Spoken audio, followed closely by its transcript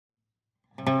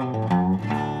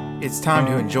It's time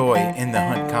to enjoy In the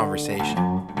Hunt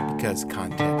conversation because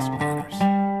context matters.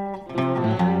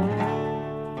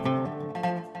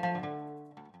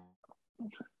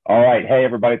 All right. Hey,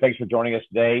 everybody. Thanks for joining us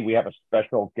today. We have a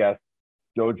special guest,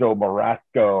 Jojo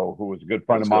Marasco, who is a good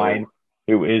friend Let's of mine,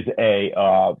 go. who is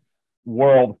a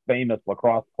world famous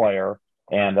lacrosse player.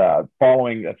 And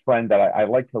following a trend that I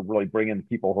like to really bring in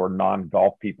people who are non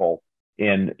golf people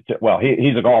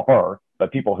he's a golfer,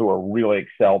 but people who are really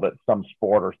excelled at some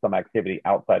sport or some activity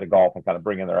outside of golf and kind of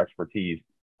bring in their expertise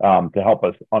to help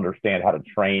us understand how to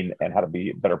train and how to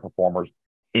be better performers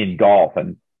in golf.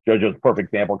 And JoJo's a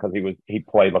perfect example because he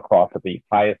played lacrosse at the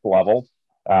highest level.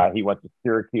 He went to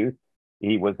Syracuse.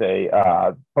 He was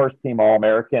a first team All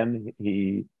American.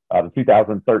 The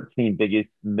 2013 biggest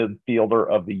midfielder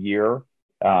of the year.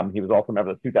 He was also a member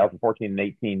of the 2014 and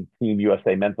 18 Team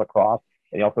USA men's lacrosse,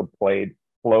 and he also played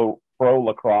pro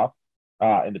lacrosse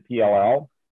in the PLL.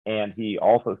 And he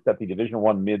also set the Division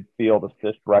One midfield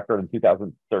assist record in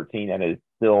 2013, and is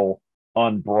still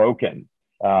unbroken.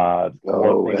 Oh,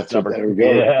 there we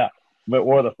go. Yeah, but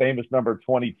wore the famous number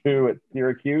 22 at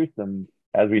Syracuse, and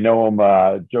as we know him,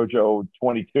 JoJo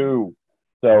 22.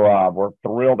 So we're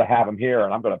thrilled to have him here,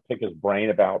 and I'm going to pick his brain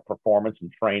about performance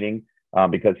and training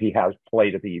because he has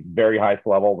played at the very highest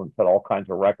level and set all kinds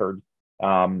of records.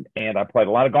 And I played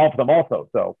a lot of golf with him also.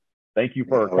 So thank you Yeah,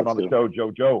 for coming let's on the do. show,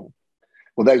 JoJo.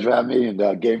 Well, thanks for having me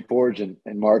and Game Forge and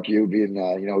Mark, you being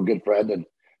a good friend and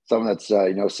someone that's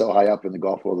so high up in the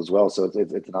golf world as well. So it's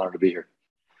an honor to be here.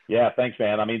 Yeah, thanks,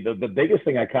 man. I mean, the biggest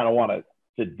thing I kind of want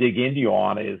to dig into you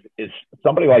on is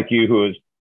somebody like you who has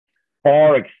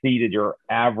far exceeded your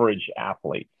average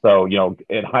athlete. So,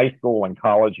 in high school and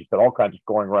college, you set all kinds of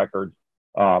scoring records.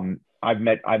 I've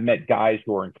met guys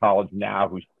who are in college now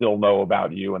who still know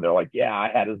about you, and they're like, "Yeah, I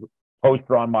had his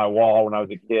poster on my wall when I was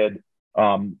a kid."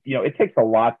 It takes a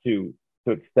lot to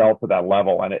excel to that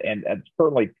level, and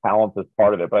certainly talent is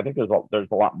part of it. But I think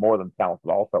there's a lot more than talent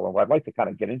also. And what I'd like to kind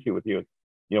of get into with you is,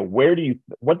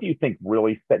 what do you think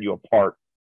really set you apart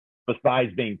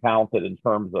besides being talented in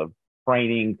terms of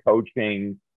training,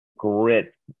 coaching,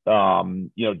 grit? Just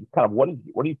kind of what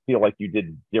do you feel like you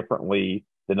did differently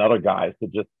than other guys to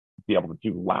just be able to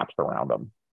do laps around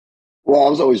them? Well, I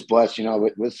was always blessed,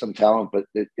 with some talent, but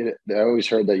I always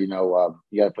heard that, you got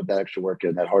to put that extra work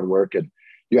in, that hard work. And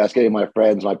you ask any of my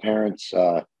friends, my parents,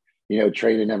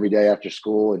 training every day after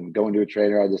school and going to a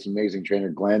trainer. I had this amazing trainer,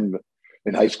 Glenn,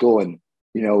 in high school. And,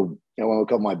 one of a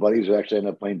couple of my buddies who actually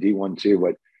ended up playing D1 too.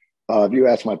 But if you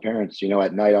ask my parents,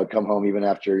 at night, I'd come home even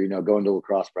after, going to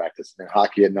lacrosse practice and then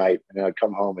hockey at night. And then I'd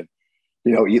come home and,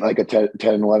 eat like a 10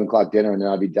 and 11 o'clock dinner. And then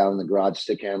I'd be down in the garage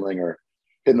stick handling or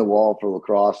hitting the wall for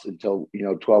lacrosse until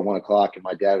 12, 1 o'clock, and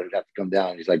my dad would have to come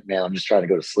down. He's like, "Man, I'm just trying to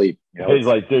go to sleep." He's It's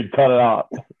like, "Dude, cut it out."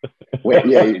 wait,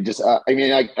 yeah, you just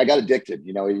I got addicted.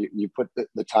 You put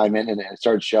the time in, and it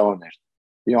started showing. There's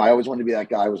I always wanted to be that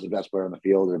guy who was the best player on the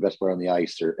field or the best player on the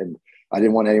ice, and I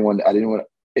didn't want anyone. I didn't want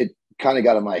it. Kind of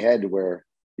got in my head where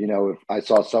if I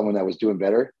saw someone that was doing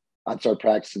better, I'd start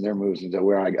practicing their moves into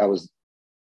where I was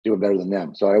doing better than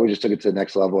them. So I always just took it to the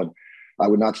next level, and I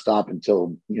would not stop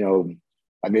until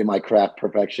I made my craft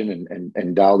perfection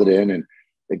and dialed it in, and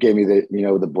it gave me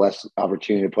the blessed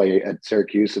opportunity to play at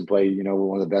Syracuse and play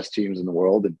one of the best teams in the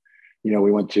world. And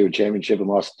we went to a championship and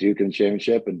lost to Duke in the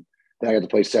championship, and then I got to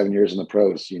play 7 years in the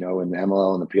pros, in the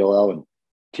MLL and the PLL and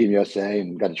Team USA,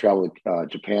 and got to travel to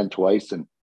Japan twice and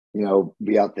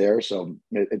be out there. So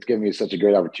it's given me such a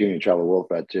great opportunity to travel the world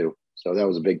for that too. So that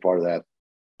was a big part of that.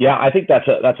 Yeah, I think that's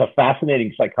a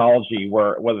fascinating psychology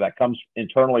where whether that comes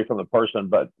internally from the person,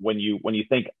 but when you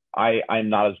think I'm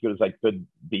not as good as I could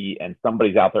be, and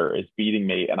somebody's out there is beating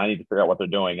me, and I need to figure out what they're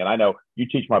doing. And I know you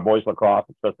teach my boys lacrosse,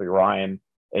 especially Ryan.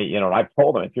 And I've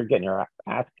told them if you're getting your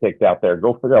ass kicked out there,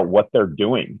 go figure out what they're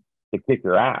doing to kick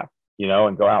your ass.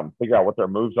 And go out and figure out what their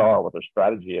moves are, what their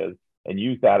strategy is, and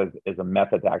use that as a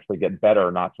method to actually get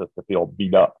better, not just to feel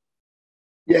beat up.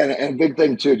 Yeah, and a big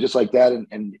thing too, just like that,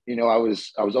 and I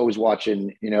was always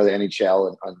watching the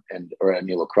NHL and or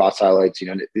any lacrosse highlights.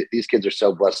 These kids are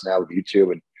so blessed now with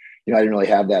YouTube, and I didn't really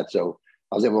have that, so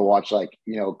I was able to watch like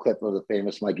a clip of the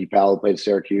famous Mikey Powell who played at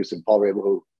Syracuse and Paul Rabel,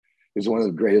 who is one of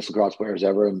the greatest lacrosse players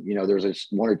ever. And there's just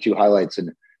one or two highlights,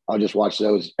 and I'll just watch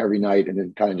those every night and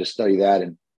then kind of just study that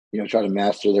and try to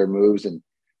master their moves and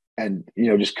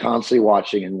just constantly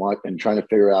watching and trying to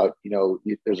figure out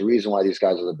there's a reason why these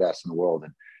guys are the best in the world,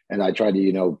 and I tried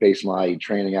to base my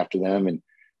training after them, and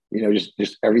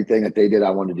just everything that they did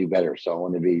I wanted to do better, so I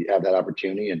wanted to have that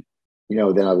opportunity. And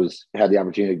then had the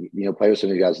opportunity to play with some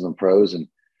of the guys in the pros, and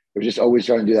it was just always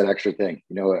trying to do that extra thing.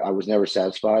 I was never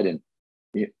satisfied, and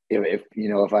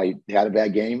if I had a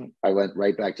bad game, I went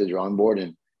right back to the drawing board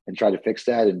and tried to fix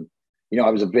that. And, I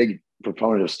was a big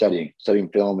proponent of studying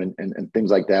film and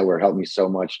things like that, where it helped me so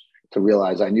much to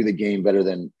realize I knew the game better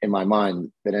than in my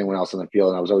mind than anyone else on the field.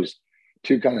 And I was always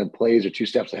two kind of plays or two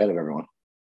steps ahead of everyone.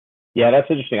 Yeah, that's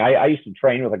interesting. I used to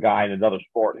train with a guy in another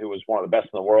sport who was one of the best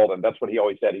in the world, and that's what he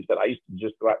always said. He said, I used to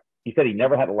just go out. He said he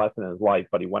never had a lesson in his life,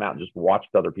 but he went out and just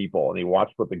watched other people, and he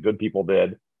watched what the good people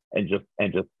did, and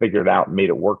just figured it out and made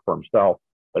it work for himself.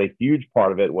 But a huge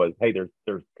part of it was, hey,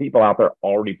 there's people out there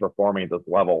already performing at this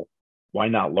level. Why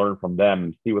not learn from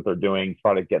them, see what they're doing,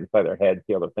 try to get inside their head,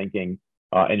 see how they're thinking.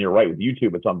 And you're right, with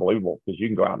YouTube, it's unbelievable because you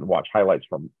can go out and watch highlights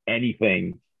from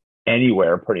anything,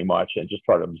 anywhere pretty much, and just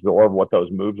try to absorb what those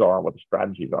moves are and what the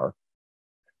strategies are.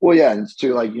 Well, yeah. And it's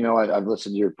too, like, I've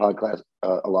listened to your podcast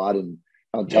a lot, and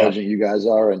how intelligent you guys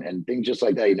are, and things just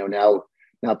like that. Now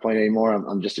not playing anymore.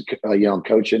 I'm just, I'm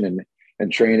coaching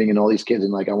and training and all these kids.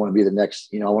 And like, I want to be the next,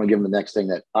 I want to give them the next thing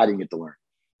that I didn't get to learn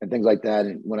and things like that.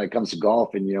 And when it comes to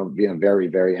golf and, being a very,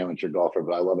 very amateur golfer,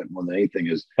 but I love it more than anything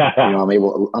is, I'm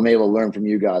able to learn from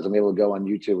you guys. I'm able to go on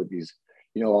YouTube with these,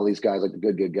 all these guys, like the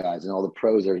good guys and all the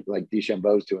pros are like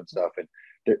DeChambeau's doing stuff, and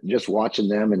they're just watching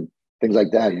them and things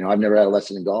like that. I've never had a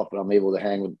lesson in golf, but I'm able to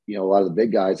hang with, a lot of the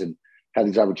big guys and have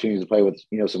these opportunities to play with,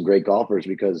 some great golfers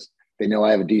because they know I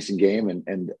have a decent game.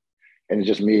 And it's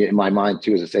just me in my mind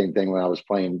too, is the same thing when I was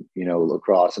playing,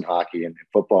 lacrosse and hockey and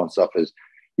football and stuff is,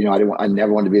 I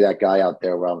never wanted to be that guy out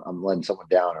there where I'm letting someone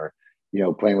down or,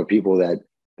 playing with people that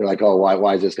they're like, oh,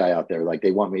 why is this guy out there? Like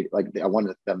they want me, like I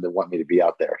wanted them to want me to be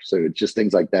out there. So it's just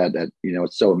things like that,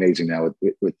 it's so amazing now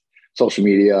with social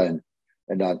media and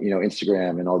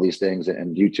Instagram and all these things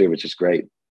and YouTube. It's just great.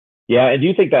 Yeah. And do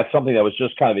you think that's something that was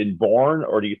just kind of inborn,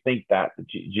 or do you think that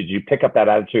did you pick up that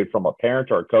attitude from a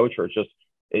parent or a coach, or it's just,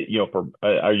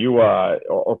 are you,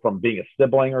 or from being a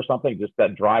sibling or something, just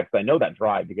that drive? Cause I know that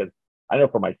drive because I know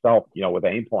for myself, with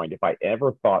Aimpoint, if I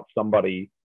ever thought somebody,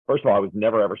 first of all, I was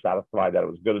never ever satisfied that it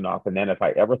was good enough. And then if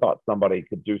I ever thought somebody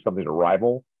could do something to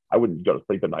rival, I wouldn't go to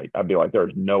sleep at night. I'd be like,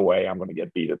 there's no way I'm going to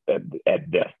get beat at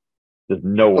this. There's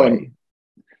no way.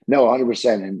 No,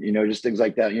 100%. And, just things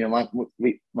like that.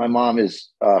 My mom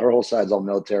is, her whole side's all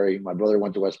military. My brother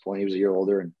went to West Point. He was a year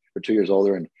older or 2 years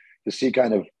older. And to see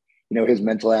kind of, his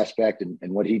mental aspect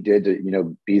and what he did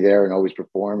to, be there and always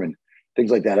perform and things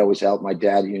like that always helped. My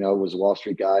dad, was a Wall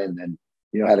Street guy and then,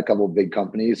 had a couple of big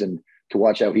companies, and to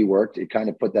watch how he worked, it kind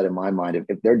of put that in my mind.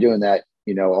 If they're doing that,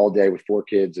 all day with 4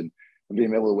 kids and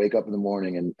being able to wake up in the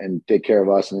morning and take care of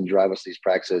us and then drive us to these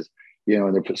practices,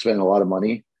 and they're spending a lot of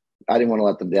money, I didn't want to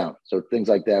let them down. So things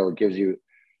like that, where it gives you,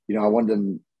 I wanted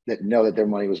them that know that their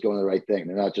money was going to the right thing.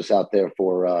 They're not just out there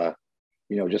for,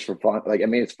 just for fun. Like, I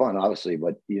mean, it's fun, obviously,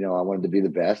 but, I wanted to be the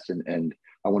best and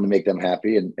I wanted to make them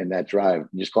happy and that drive.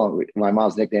 Just call it my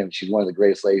mom's nickname. She's one of the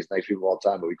greatest ladies, nice people of all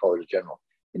time, but we call her the General.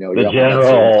 The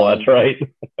General, that's right.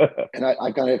 And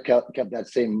I kind of kept that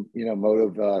same,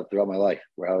 motive throughout my life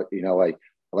where,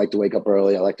 I like to wake up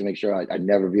early. I like to make sure I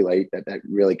never be late. That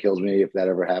really kills me if that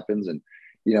ever happens. And,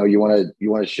 you want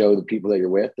to show the people that you're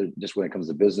with, just when it comes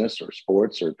to business or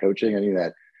sports or coaching, any of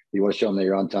that, you want to show them that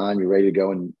you're on time, you're ready to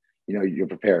go, and you're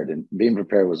prepared. And being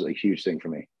prepared was a huge thing for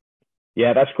me.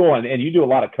 Yeah, that's cool. And you do a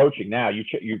lot of coaching now. You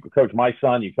coach my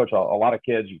son. You coach a lot of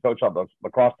kids. You coach on the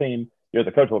lacrosse team. You're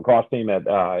the coach of the lacrosse team at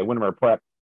Windermere Prep.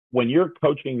 When you're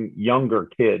coaching younger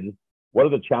kids, what are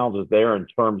the challenges there in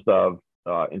terms of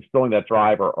instilling that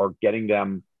drive or getting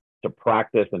them to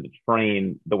practice and to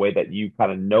train the way that you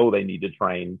kind of know they need to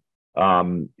train? How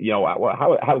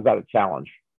is that a challenge?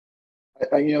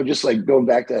 Just like going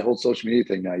back to that whole social media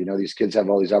thing now, these kids have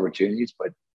all these opportunities, but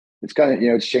it's kind of,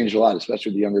 it's changed a lot,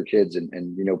 especially with the younger kids and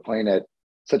playing at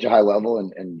such a high level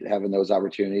and having those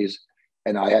opportunities.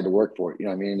 And I had to work for it, you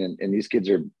know what I mean? And these kids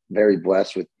are very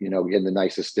blessed with, getting the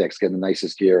nicest sticks, getting the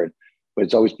nicest gear, but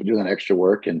it's always doing that extra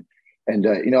work. And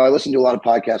I listen to a lot of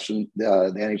podcasts from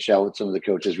the NHL with some of the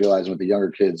coaches, realizing with the younger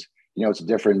kids, it's a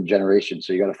different generation.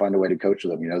 So you got to find a way to coach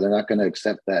with them. They're not going to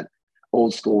accept that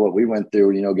old school, what we went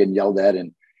through, getting yelled at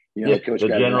and, the coach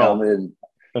got an helmet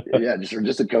and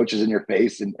just the coaches in your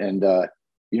face and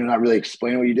not really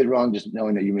explaining what you did wrong, just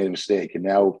knowing that you made a mistake. And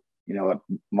now,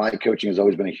 my coaching has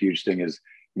always been a huge thing is,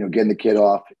 getting the kid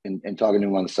off and talking to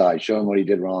him on the side, showing what he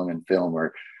did wrong in film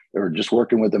or just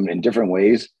working with them in different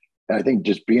ways. And I think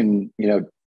just being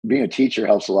a teacher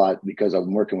helps a lot because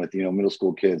I'm working with, middle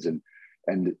school kids and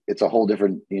it's a whole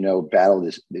different, battle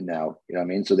this now, you know what I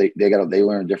mean? So they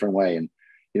learn a different way. And,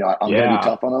 I'm going to be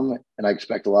tough on them and I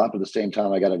expect a lot, but at the same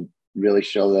time, I got to really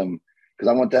show them because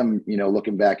I want them,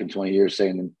 looking back in 20 years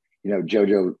saying,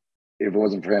 JoJo, if it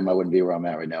wasn't for him, I wouldn't be where I'm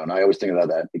at right now. And I always think about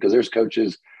that because there's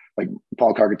coaches like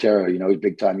Paul Carcaterra, he's a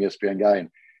big time ESPN guy. And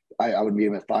I would meet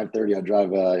him at 5:30. I'd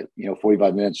drive,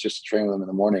 45 minutes just to train with him in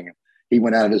the morning. He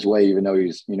went out of his way, even though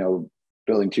he's,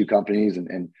 building two companies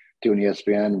and doing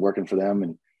ESPN, working for them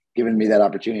and giving me that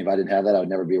opportunity. If I didn't have that, I would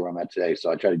never be where I'm at today.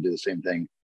 So I try to do the same thing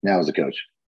now as a coach.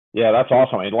 Yeah, that's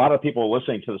awesome. I mean, a lot of people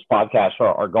listening to this podcast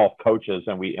are golf coaches,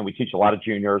 and we teach a lot of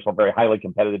juniors, very highly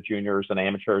competitive juniors and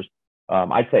amateurs.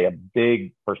 I'd say a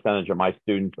big percentage of my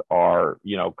students are,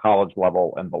 college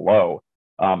level and below.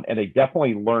 And they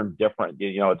definitely learn different.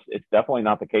 It's definitely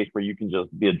not the case where you can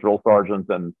just be a drill sergeant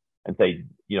and say,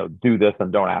 do this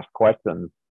and don't ask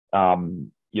questions.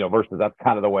 Versus that's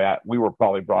kind of the way we were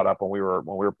probably brought up when we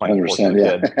were playing sports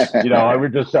as kids. I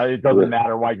would just say it doesn't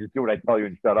matter why, just do what I tell you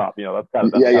and shut up. That's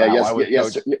kind of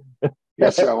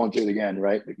yes, sir. I won't do it again,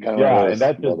 right? And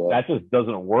that just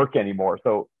doesn't work anymore.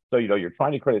 So you're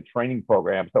trying to create a training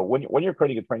program. So when you're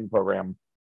creating a training program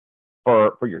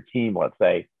for your team, let's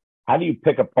say, how do you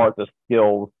pick apart the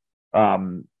skills?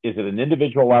 Is it an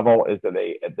individual level? Is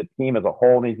it the team as a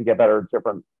whole needs to get better at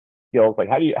different skills? Like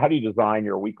how do you design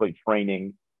your weekly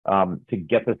training to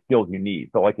get the skills you need?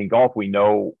 So like in golf, we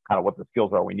know kind of what the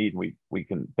skills are we need, and we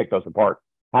can pick those apart.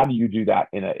 How do you do that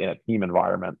in a team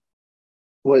environment?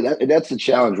 Well, that's the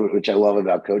challenge, which I love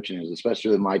about coaching, is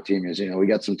especially with my team, is we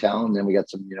got some talent, and then we got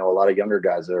some a lot of younger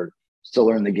guys that are still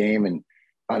learning the game. And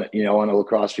on a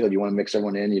lacrosse field, you want to mix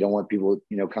everyone in. You don't want people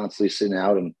constantly sitting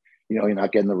out and you're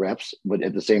not getting the reps. But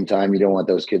at the same time, you don't want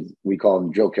those kids, we call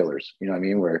them drill killers. You know what I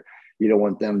mean? Where you don't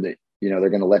want them to they're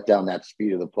going to let down that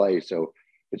speed of the play. So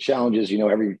the challenge is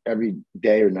every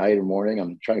day or night or morning,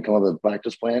 I'm trying to come up with a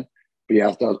practice plan. But you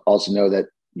have to also know that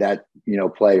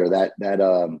play or that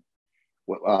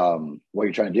what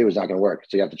you're trying to do is not going to work.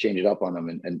 So you have to change it up on them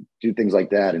and do things like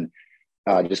that. And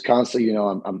just constantly,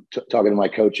 I'm talking to my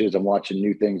coaches. I'm watching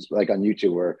new things like on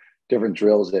YouTube where different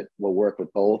drills that will work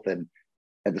with both. And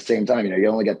at the same time, you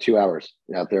only got 2 hours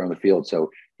out there on the field. So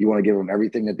you want to give them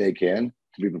everything that they can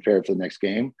to be prepared for the next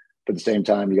game. But at the same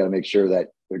time, you got to make sure that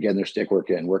they're getting their stick work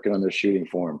in, working on their shooting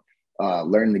form,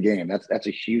 learning the game. That's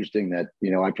a huge thing that,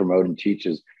 I promote and teach,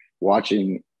 is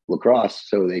watching lacrosse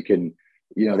so they can,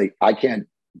 I can't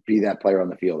be that player on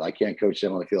the field. I can't coach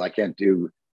them on the field. I can't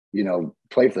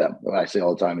play for them. I say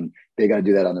all the time, and they got to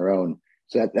do that on their own.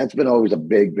 So that's been always a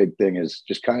big, big thing, is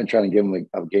just kind of trying to give them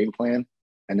a game plan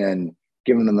and then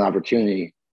giving them the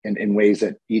opportunity in ways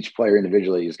that each player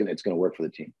individually it's going to work for the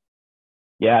team.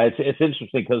 Yeah, it's interesting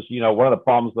because one of the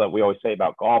problems that we always say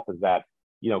about golf is that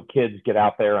kids get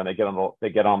out there and they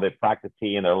get on the practice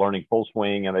tee and they're learning full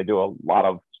swing and they do a lot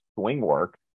of swing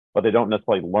work, but they don't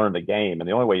necessarily learn the game. And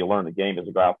the only way you learn the game is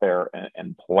to go out there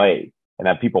and play and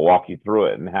have people walk you through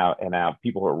it, and have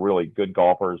people who are really good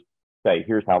golfers say,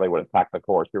 here's how they would attack the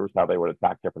course, here's how they would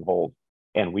attack different holes.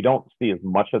 And we don't see as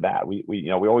much of that.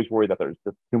 We always worry that there's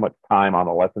just too much time on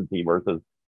the lesson tee versus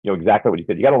exactly what you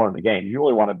said. You got to learn the game. You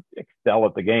really want to excel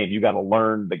at the game. You got to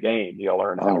learn the game. You got to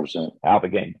learn how the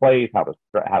game plays, how the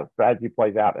strategy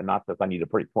plays out, and not just I need a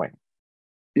pretty swing.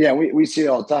 Yeah, we see it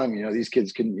all the time. These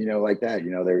kids can, like that.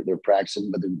 They're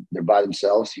practicing, but they're by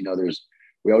themselves.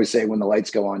 We always say when the lights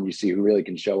go on, you see who really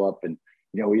can show up. And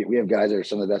we have guys that are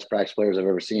some of the best practice players I've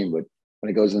ever seen, but when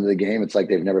it goes into the game, it's like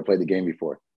they've never played the game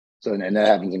before. So and that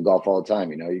happens in golf all the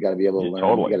time. You got to be able to learn.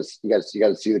 Totally. You got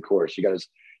to see the course. You got to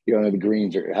know the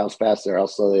greens or how fast they are, how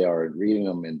slow they are, and reading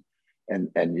them and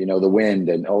the wind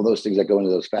and all those things that go into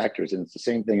those factors. And it's the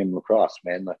same thing in lacrosse,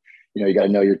 man. You got to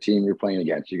know your team you're playing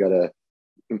against. You got to,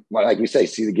 like we say,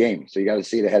 see the game. So you got to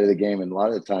see it ahead of the game. And a lot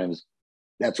of the times,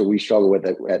 that's what we struggle with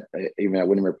even at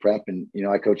Windermere Prep. And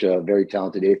I coach a very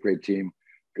talented 8th grade team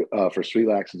for Sweet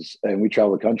Lax, and we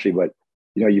travel the country. But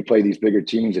you play these bigger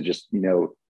teams that just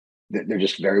they're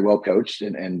just very well coached,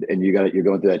 and you're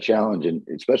going through that challenge. And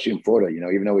especially in Florida,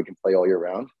 even though we can play all year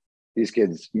round, these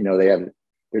kids, they're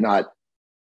not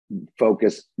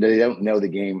focused. They don't know the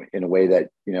game in a way that,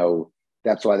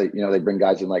 that's why they bring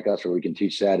guys in like us where we can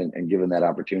teach that and give them that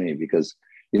opportunity. Because,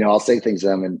 I'll say things to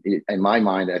them, and in my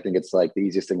mind, I think it's like the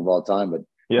easiest thing of all time, but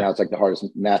now it's like the hardest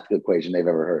math equation they've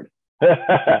ever heard.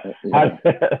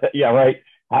 Yeah, right.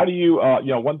 How do you,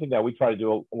 one thing that we try to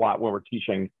do a lot when we're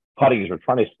teaching putting is we're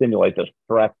trying to stimulate the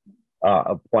stress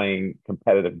of playing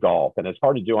competitive golf. And it's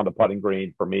hard to do on the putting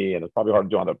green for me, and it's probably hard to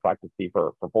do on the practice tee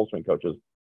for full swing coaches.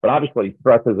 But obviously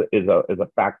stress is a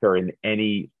factor in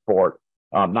any sport.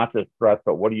 Not just stress,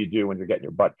 but what do you do when you're getting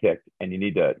your butt kicked and you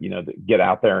need to, get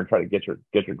out there and try to get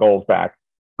your goals back?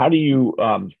 How do you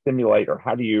stimulate, or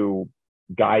how do you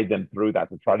guide them through that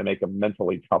to try to make them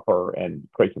mentally tougher and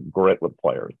create some grit with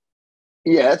players?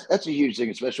 Yeah, that's a huge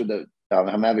thing, especially with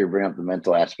I'm happy to bring up the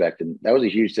mental aspect. And that was a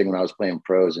huge thing when I was playing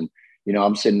pros. And,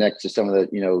 I'm sitting next to some of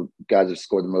the, guys that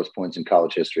scored the most points in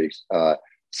college history,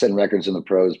 setting records in the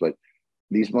pros, but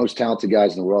these most talented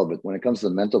guys in the world. But when it comes to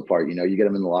the mental part, you get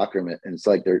them in the locker room and it's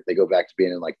like they go back to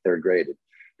being in like third grade.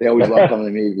 They always love coming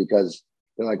to me because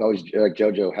they're like, always like,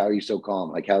 JoJo, how are you so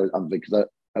calm? Like because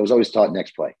I was always taught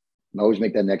next play. And always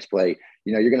make that next play.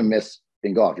 You're going to miss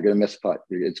in golf. You're going to miss a putt.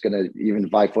 It's going to, even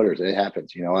 5-footers. It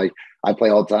happens. I play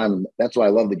all the time. And that's why I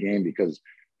love the game, because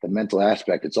the mental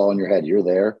aspect, it's all in your head. You're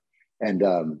there. And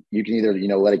you can either,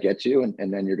 let it get you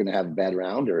and then you're going to have a bad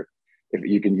round, or if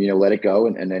you can, let it go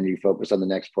and then you focus on the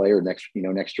next play or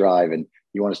next drive, and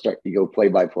you want to start, you go play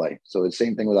by play. So it's the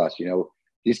same thing with us,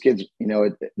 these kids,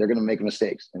 they're going to make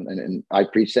mistakes. And I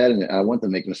preach that, and I want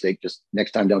them to make a mistake. Just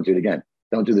next time, don't do it again.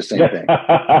 Don't do the same thing.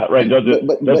 Right. Don't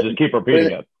just keep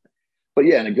repeating it. But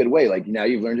yeah, in a good way. Like, now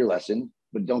you've learned your lesson,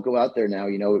 but don't go out there now,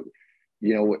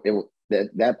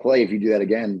 that play, if you do that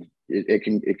again, it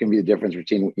can be the difference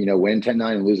between, winning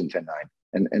 10-9 and losing 10-9.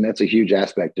 And that's a huge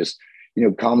aspect. Just,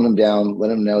 calming them down, let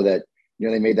them know that,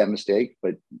 they made that mistake,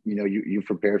 but you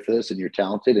prepared for this and you're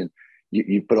talented, and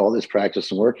you put all this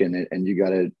practice and work in it, and you got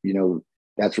to,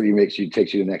 that's what takes you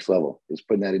to the next level, is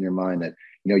putting that in your mind that,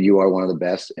 you are one of the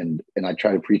best. And I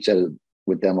try to preach that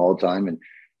with them all the time. And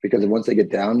because once they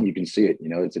get down, you can see it,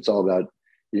 it's all about,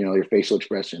 your facial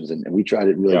expressions. And we try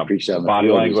to really preach that on the body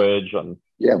field. language.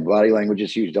 Body language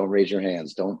is huge. Don't raise your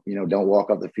hands. Don't walk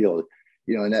off the field.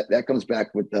 And that comes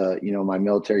back with the, my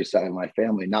military side of my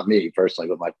family, not me personally,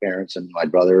 but my parents and my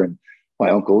brother and my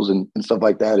uncles and stuff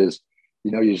like that is,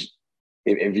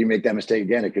 if you make that mistake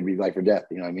again, it could be life or death.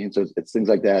 You know what I mean? So it's things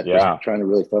like that. Yeah. Just trying to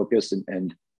really focus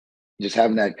and just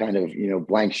having that kind of,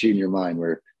 blank sheet in your mind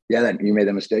where, that you made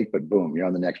a mistake, but boom, you're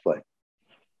on the next play.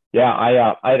 Yeah.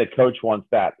 I had a coach once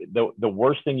that the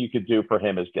worst thing you could do for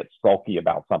him is get sulky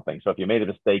about something. So if you made a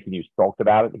mistake and you sulked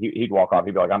about it, he'd walk off.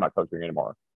 He'd be like, I'm not coaching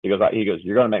anymore. He goes,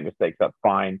 you're going to make mistakes. That's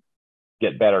fine.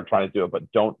 Get better, trying to do it,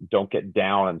 but don't get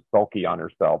down and sulky on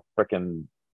yourself. Frickin'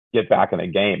 get back in the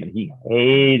game. And he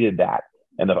hated that.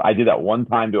 And I did that one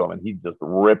time to him, and he just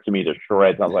ripped me to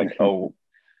shreds. I was like, oh,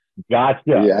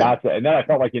 gotcha. And then I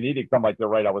felt like you needed to come like, they're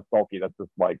right, I was sulky. That's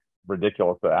just like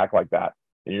ridiculous to act like that.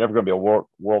 And you're never going to be a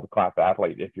world-class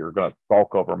athlete if you're going to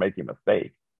sulk over making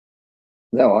mistakes.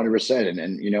 No, 100%.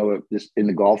 And this in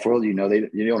the golf world, you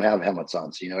don't have helmets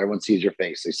on. So, everyone sees your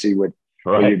face. They see what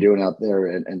you're doing out there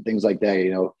and things like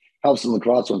that, helps in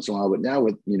lacrosse once in a while. But now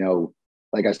with,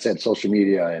 like I said, social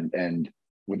media and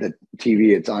with the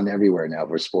TV, it's on everywhere now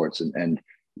for sports.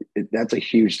 That's a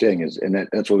huge thing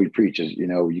that's what we preach is,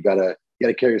 you gotta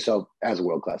carry yourself as a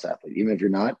world-class athlete. Even if you're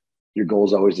not, your goal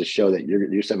is always to show that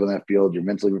you're stepping on that field, you're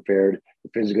mentally prepared,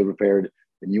 you're physically prepared,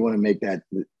 and you want to make that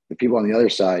the people on the other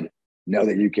side know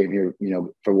that you came here,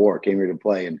 for war, came here to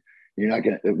play. And you're not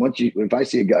going to, if I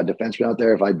see a defenseman out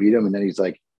there, if I beat him and then he's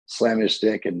like slamming his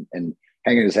stick and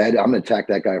hanging his head, I'm going to attack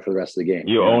that guy for the rest of the game.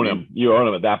 You own him. You own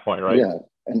him at that point, right? Yeah.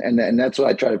 And that's what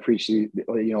I try to preach to,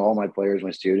 all my players,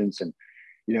 my students. And,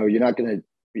 you're not going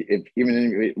to,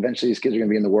 eventually these kids are going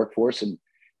to be in the workforce, and,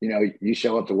 you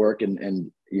show up to work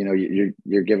and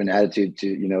you're given attitude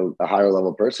to, a higher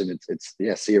level person. It's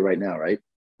see you right now. Right.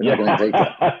 They're not going to take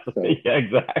that. So.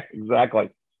 Yeah, exactly.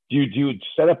 Do you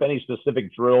set up any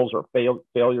specific drills or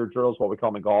failure drills, what we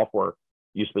call them in golf, where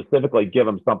you specifically give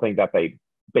them something that they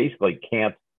basically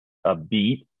can't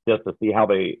beat, just to see how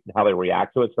they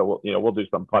react to it? So we'll do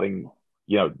some putting,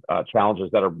 challenges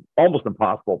that are almost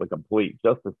impossible to complete,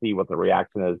 just to see what the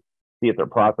reaction is, see if their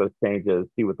process changes,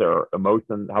 see what how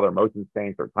their emotions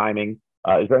change, their timing.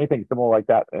 Is there anything similar like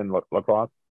that in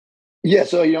lacrosse? Yeah.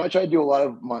 So, I try to do a lot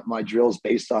of my drills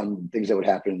based on things that would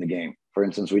happen in the game. For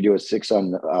instance, we do a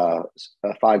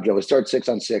 6-on-5 drill. We start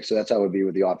 6-on-6. So that's how it would be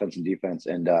with the offense and defense.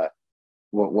 And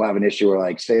we'll have an issue where,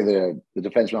 like, say the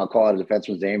defenseman, I'll call out a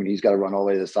defenseman's name and he's got to run all the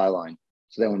way to the sideline.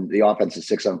 So then when the offense is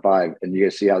 6-on-5, and you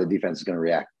guys see how the defense is going to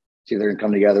react. See if they're going to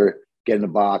come together, get in the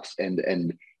box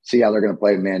and see how they're going to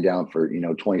play a man down for,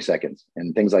 20 seconds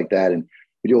and things like that. And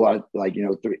we do a lot of, like,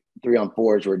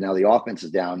 3-on-4s where now the offense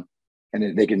is down,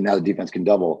 and now the defense can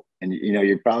double. And,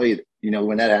 you're probably,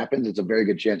 when that happens, it's a very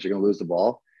good chance you're going to lose the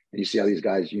ball. And you see how these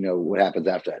guys, what happens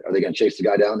after that. Are they going to chase the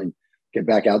guy down and get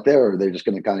back out there, or are they just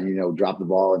going to kind of, drop the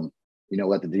ball and,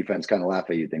 let the defense kind of laugh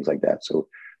at you, things like that. So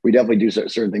we definitely do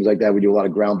certain things like that. We do a lot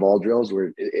of ground ball drills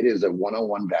where it is a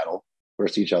one-on-one battle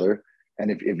versus each other. And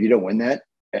if you don't win that,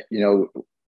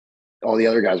 all the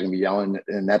other guys are going to be yelling,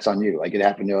 and that's on you. Like it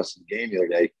happened to us in the game the other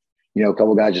day. A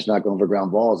couple guys just not going for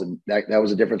ground balls. And that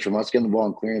was the difference from us getting the ball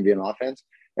and clearing and being offense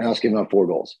and us giving up 4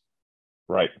 goals.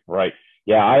 Right.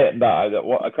 Yeah.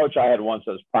 A coach I had once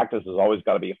says practice has always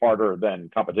got to be harder than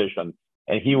competition.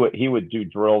 and he would do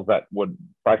drills that would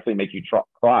practically make you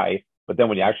cry. But then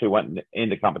when you actually went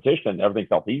into competition, everything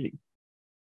felt easy.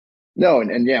 No,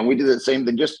 and yeah, we did the same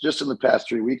thing just in the past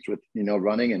 3 weeks with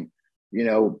running, and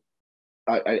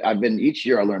I've been each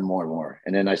year I learn more and more,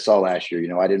 and then I saw last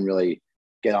year, I didn't really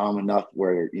get on them enough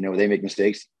where they make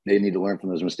mistakes, they need to learn from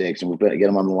those mistakes, and we get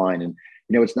them on the line, and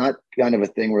it's not kind of a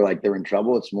thing where like they're in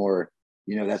trouble. It's more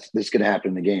this going to happen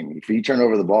in the game. If you turn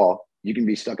over the ball, you can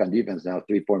be stuck on defense now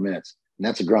 3-4 minutes, and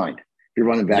that's a grind. If you're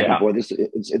running back and forth,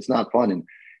 it's not fun, and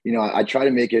I try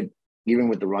to make it even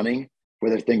with the running where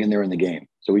they're thinking they're in the game.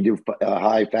 So we do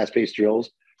high, fast-paced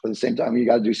drills, but at the same time, you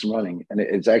got to do some running. And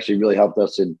it's actually really helped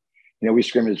us. And, we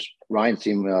scrimmaged Ryan's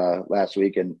team last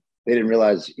week, and they didn't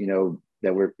realize,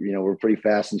 that we're pretty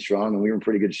fast and strong, and we were in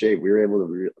pretty good shape. We were able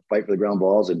to fight for the ground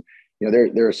balls. And,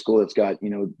 they're a school that's got,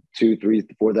 2,000, 3,000,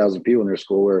 4,000 people in their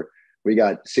school, where we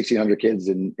got 1,600 kids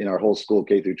in our whole school,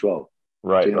 K through 12.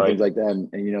 Right, so, things like that. And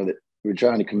that we're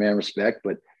trying to command respect,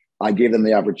 but I gave them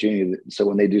the opportunity. So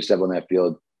when they do step on that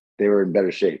field, they were in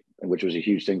better shape, which was a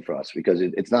huge thing for us, because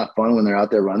it's not fun when they're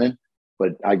out there running.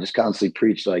 But I just constantly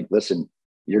preach, like, listen,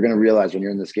 you're going to realize when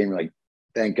you're in this game, you're like,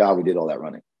 thank God we did all that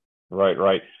running.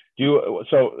 Right.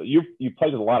 So you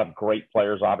played with a lot of great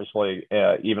players, obviously,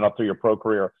 even up through your pro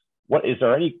career. Is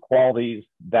there any qualities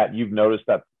that you've noticed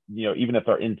that, even if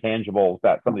they're intangibles,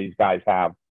 that some of these guys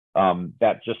have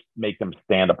that just make them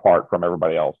stand apart from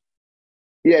everybody else?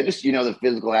 Yeah, just, the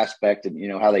physical aspect,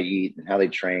 and, how they eat and how they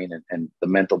train, and the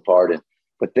mental part,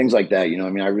 but things like that,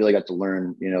 I really got to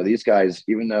learn, these guys,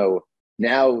 even though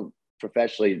now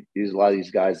professionally, a lot of these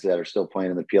guys that are still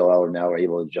playing in the PLL are now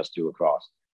able to just do lacrosse.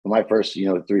 In my first,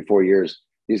 3-4 years,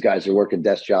 these guys are working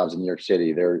desk jobs in New York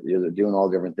City. They're doing all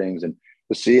different things, and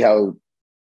to see how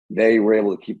they were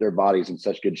able to keep their bodies in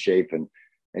such good shape, and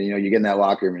you get in that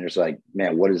locker room and you're just like,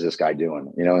 man, what is this guy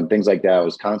doing? And things like that. I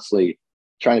was constantly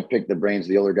trying to pick the brains of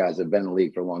the older guys that have been in the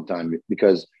league for a long time,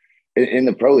 because in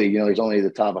the pro league, there's only the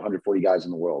top 140 guys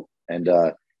in the world. And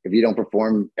if you don't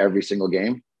perform every single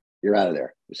game, you're out of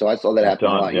there. So I saw that happen a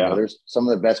lot. Yeah. There's some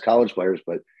of the best college players,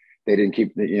 but they didn't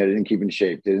keep in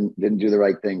shape. They didn't do the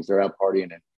right things. They're out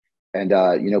partying.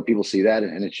 And people see that,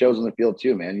 and it shows on the field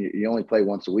too, man. You only play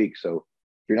once a week. So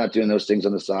if you're not doing those things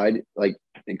on the side, like,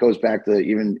 it goes back to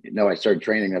I started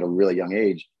training at a really young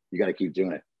age. You got to keep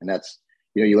doing it. And that's,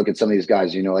 you look at some of these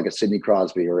guys, like a Sidney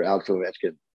Crosby or Alex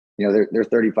Ovechkin, they're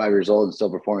 35 years old and still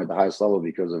performing at the highest level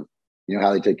because of,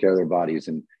 how they take care of their bodies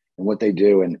and what they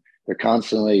do. And they're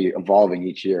constantly evolving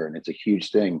each year. And it's a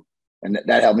huge thing. And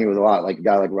that helped me with a lot. Like a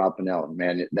guy like Rob Pannell,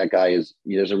 man, that guy is,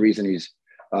 there's a reason he's,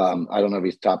 I don't know if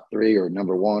he's top 3 or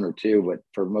number 1 or 2, but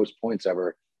for most points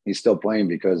ever, he's still playing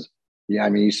because,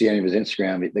 you see any of his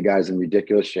Instagram, the guy's in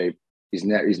ridiculous shape. He's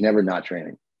never not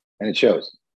training, and it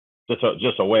shows.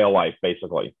 Just a way of life,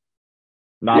 basically.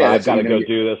 I've got to go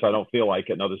do this. I don't feel like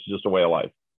it. No, this is just a way of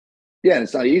life. Yeah, and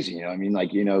it's not easy.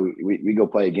 We go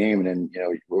play a game, and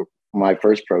then my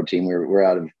first pro team, we're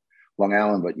out of Long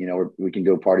Island, but we can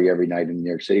go party every night in New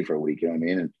York City for a week. You know what I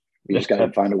mean? And we just got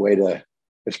to find a way to.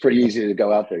 It's pretty easy to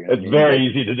go out there. It's very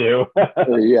easy to do.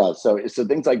 Yeah, so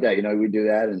things like that. We do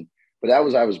that, but I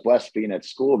was blessed being at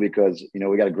school because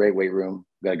we got a great weight room,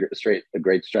 got a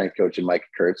great strength coach in Mike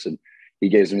Kurtz, and he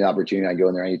gives me the opportunity. I go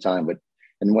in there anytime.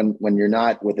 And when you're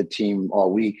not with a team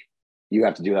all week, you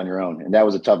have to do it on your own. And that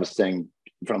was the toughest thing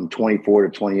from 24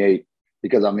 to 28,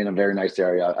 because I'm in a very nice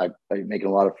area. I'm making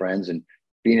a lot of friends, and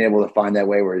being able to find that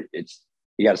way where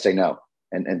you got to say no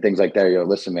and things like that.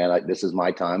 Listen, man, this is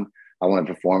my time. I want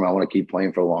to perform. I want to keep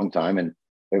playing for a long time. And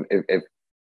if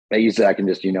I use it, I can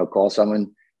just, call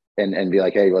someone and be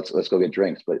like, hey, let's go get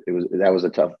drinks. But that was a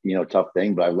tough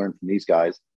thing. But I learned from these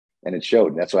guys, and it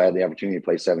showed. That's why I had the opportunity to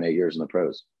play 7-8 years in the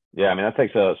pros. Yeah, I mean, that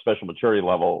takes a special maturity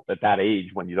level at that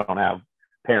age when you don't have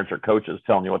parents or coaches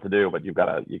telling you what to do, but you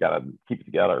gotta keep it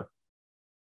together.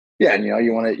 Yeah, and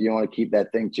you want to keep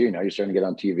that thing too. You're starting to get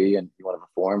on TV and you want to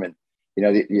perform, and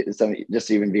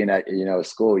just even being at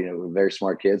school, very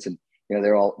smart kids, and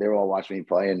they're all watching me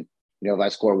play, and if I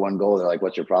score one goal, they're like,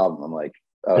 "What's your problem?" I'm like,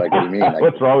 "Oh, like, what do you mean? Like,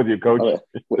 what's wrong with you, coach?"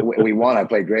 We won. I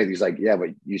played great. He's like, "Yeah,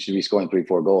 but you should be scoring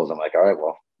 3-4 goals." I'm like, "All right,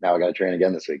 well, now I got to train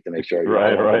again this week to make sure."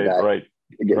 Right.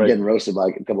 Getting roasted by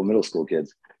a couple middle school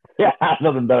kids. Yeah,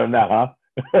 nothing better than that,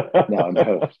 huh?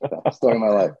 No, story of my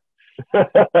life.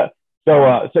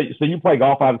 So you play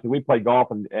golf. Obviously, we play golf,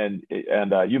 and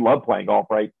you love playing golf,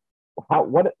 right?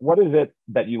 What is it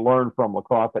that you learned from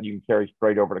lacrosse that you can carry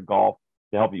straight over to golf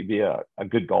to help you be a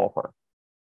good golfer?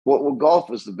 Well, golf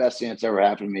was the best thing that's ever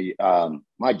happened to me.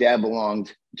 My dad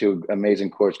belonged to an amazing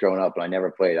course growing up, and I never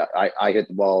played. I hit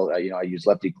the ball. I used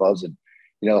lefty clubs, and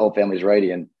the whole family's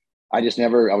righty. And I just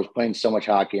never, I was playing so much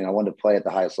hockey and I wanted to play at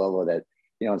the highest level that,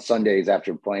 on Sundays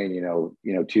after playing,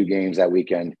 2 games that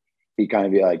weekend, he'd kind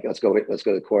of be like, let's go to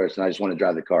the course. And I just want to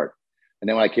drive the cart. And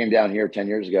then when I came down here 10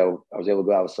 years ago, I was able to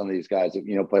go out with some of these guys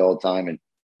that, play all the time, and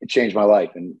it changed my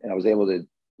life. And I was able to,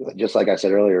 just like I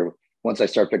said earlier, once I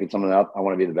start picking something up, I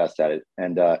want to be the best at it.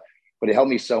 And, but it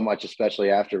helped me so much, especially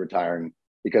after retiring,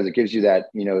 because it gives you that,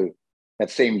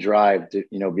 that same drive to,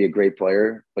 be a great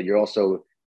player, but you're also,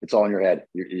 it's all in your head.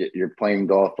 You're playing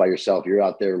golf by yourself. You're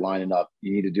out there lining up.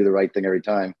 You need to do the right thing every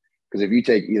time. Because if you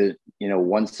take either,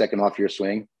 1 second off your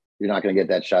swing, you're not going to get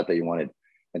that shot that you wanted.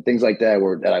 And things like that,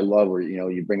 that I love, where,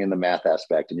 you bring in the math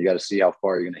aspect, and you got to see how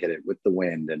far you're going to hit it with the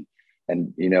wind,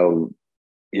 and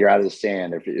you're out of the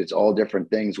sand. If it's all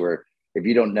different things where if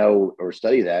you don't know or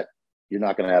study that, you're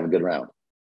not going to have a good round,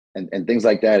 and things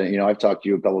like that. And, I've talked to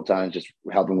you a couple of times, just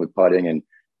helping with putting and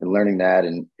learning that.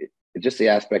 And it's just the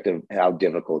aspect of how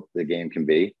difficult the game can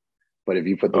be. But if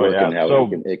you put the work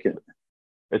in, it can.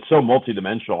 It's so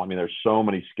multidimensional. I mean, there's so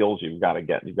many skills you've got to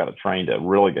get. You've got to train to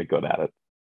really get good at it.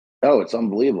 Oh, it's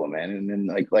unbelievable, man. And then,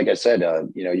 like I said,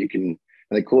 you can.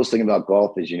 And the coolest thing about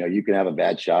golf is, you can have a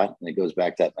bad shot, and it goes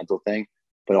back to that mental thing.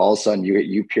 But all of a sudden,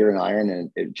 you pure an iron,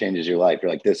 and it changes your life.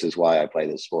 You're like, this is why I play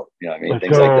this sport. You know what I mean?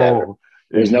 Things like that.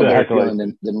 There's no better feeling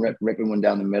than ripping one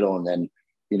down the middle, and then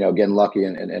getting lucky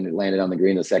and it landed on the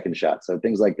green the second shot. So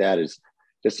things like that is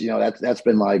just that's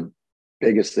been my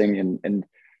biggest thing, and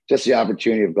just the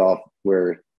opportunity of golf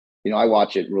where I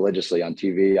watch it religiously on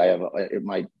TV. I have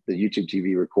the YouTube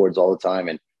TV records all the time,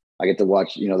 and I get to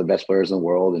watch the best players in the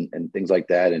world and things like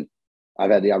that. And I've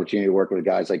had the opportunity to work with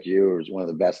guys like you, who's one of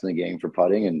the best in the game for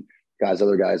putting, and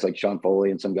other guys like Sean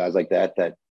Foley and some guys like that.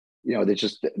 They're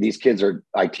just, these kids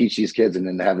I teach these kids, and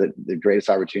then they have the greatest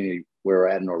opportunity where we're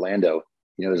at in Orlando.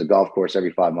 There's a golf course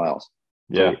every 5 miles.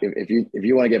 Yeah. So if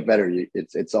you want to get better,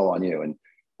 it's all on you,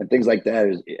 and things like that.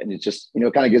 And it's just,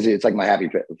 it kind of gives you, it's like my happy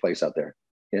place out there.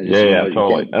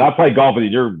 Totally. And I play golf with you.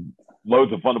 You're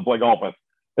loads of fun to play golf with.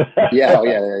 Yeah.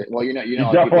 Well, you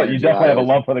definitely have a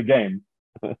love for the game.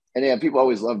 And people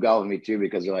always love golf with me too,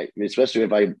 because they're like, especially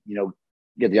if I,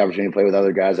 get the opportunity to play with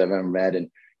other guys I've ever met and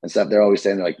stuff. They're always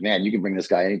saying, they're like, man, you can bring this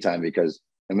guy anytime, because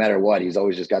no matter what, he's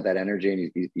always just got that energy,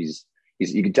 and he's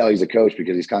you can tell he's a coach,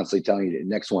 because he's constantly telling you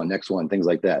next one, things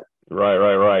like that.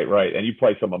 Right. And you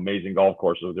play some amazing golf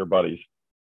courses with your buddies.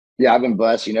 Yeah, I've been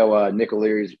blessed. Nick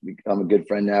O'Leary's become a good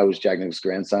friend now, who's Jack Nicklaus'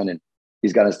 grandson, and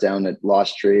he's got us down at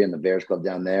Lost Tree and the Bears Club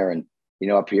down there. And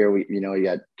up here, we you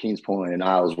got Kings Point and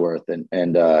Islesworth,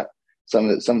 and some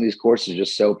of these courses are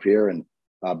just so pure. And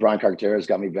Brian Carcaterra's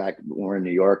got me back when we're in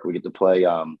New York. We get to play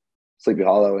Sleepy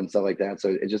Hollow and stuff like that. So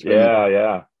it's just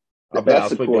that's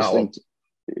the coolest thing.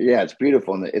 Yeah, it's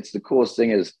beautiful, and it's the coolest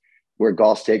thing is where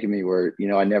golf's taken me. Where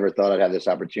I never thought I'd have this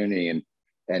opportunity,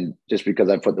 and just because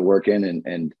I put the work in,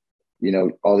 and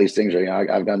all these things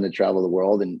are, I've gotten to travel the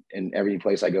world, and every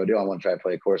place I go to, I want to try to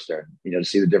play a course there, to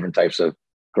see the different types of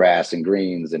grass and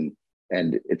greens, and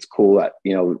it's cool that,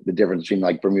 the difference between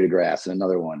like Bermuda grass and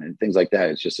another one and things like that.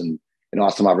 It's just an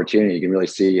awesome opportunity. You can really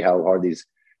see how hard these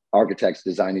architects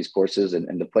design these courses,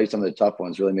 and to play some of the tough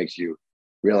ones really makes you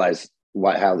realize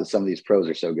how some of these pros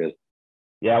are so good.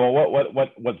 Yeah. Well,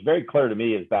 what's very clear to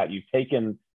me is that you've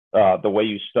taken the way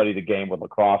you study the game with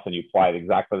lacrosse, and you apply it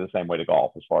exactly the same way to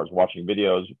golf, as far as watching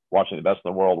videos, watching the best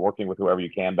in the world, working with whoever you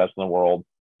can, best in the world,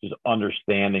 just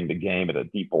understanding the game at a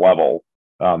deep level.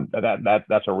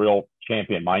 That's a real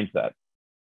champion mindset.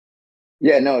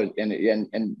 Yeah, no. And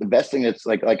the best thing that's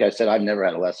like I said, I've never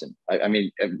had a lesson. I mean,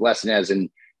 a lesson as in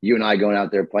you and I going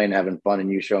out there playing, having fun,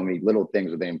 and you show me little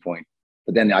things with aim point,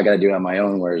 but then I got to do it on my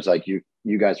own. Whereas like you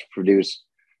guys produce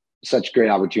such great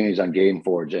opportunities on Game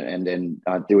Forge, and then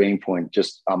through aim point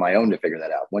just on my own to figure that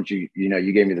out. Once you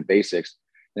gave me the basics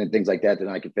and things like that, then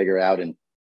I could figure out, and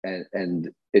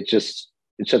it's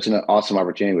such an awesome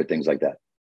opportunity with things like that.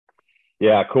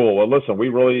 Yeah, cool. Well, listen, we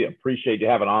really appreciate you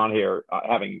having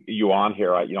you on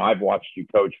here. I've watched you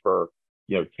coach for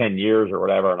 10 years or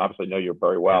whatever, and obviously know you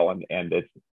very well. And it's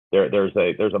there's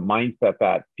a mindset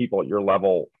that people at your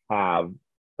level have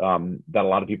that a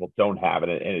lot of people don't have,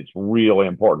 and it's really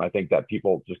important. I think that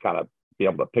people just kind of be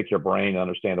able to pick your brain and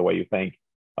understand the way you think.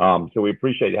 So we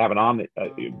appreciate you having on.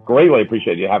 Greatly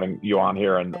appreciate you having you on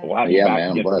here, and we'll have you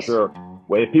back again for sure.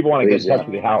 Well, if people want to get in touch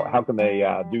with you, how can they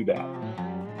do that?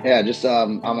 Yeah, just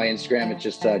on my Instagram, it's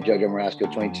just Jojo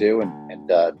Marasco 22,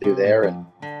 and through there. And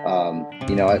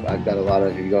I've got a lot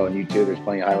of. If you go on YouTube, there's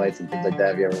plenty of highlights and things like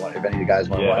that. If any of you guys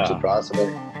want to watch the process of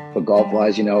it, but golf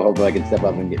wise, hopefully I can step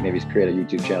up and maybe create a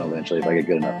YouTube channel eventually if I get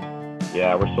good enough.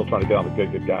 Yeah, we're still trying to get on the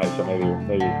good guys, so maybe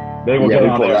we'll get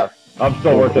on there. I'm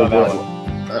still working on that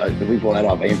one. If we pull that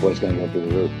off, aim point's going to go through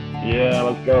the roof. Yeah,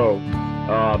 let's go.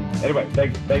 Anyway,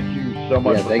 thank you so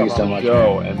much for coming on the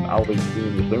show, and I'll be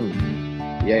seeing you soon.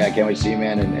 Yeah, I can't wait to see you,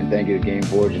 man, and thank you to Game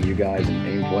Forge and you guys and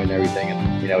Aimpoint and everything.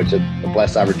 And, it's a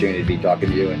blessed opportunity to be talking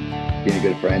to you and being a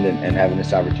good friend and having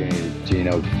this opportunity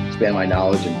to, expand my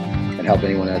knowledge and help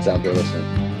anyone that's out there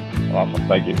listening. Awesome.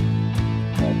 Thank you.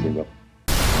 Thank you.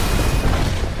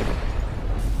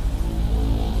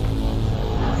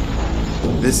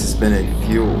 This has been a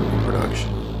Fuel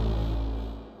production.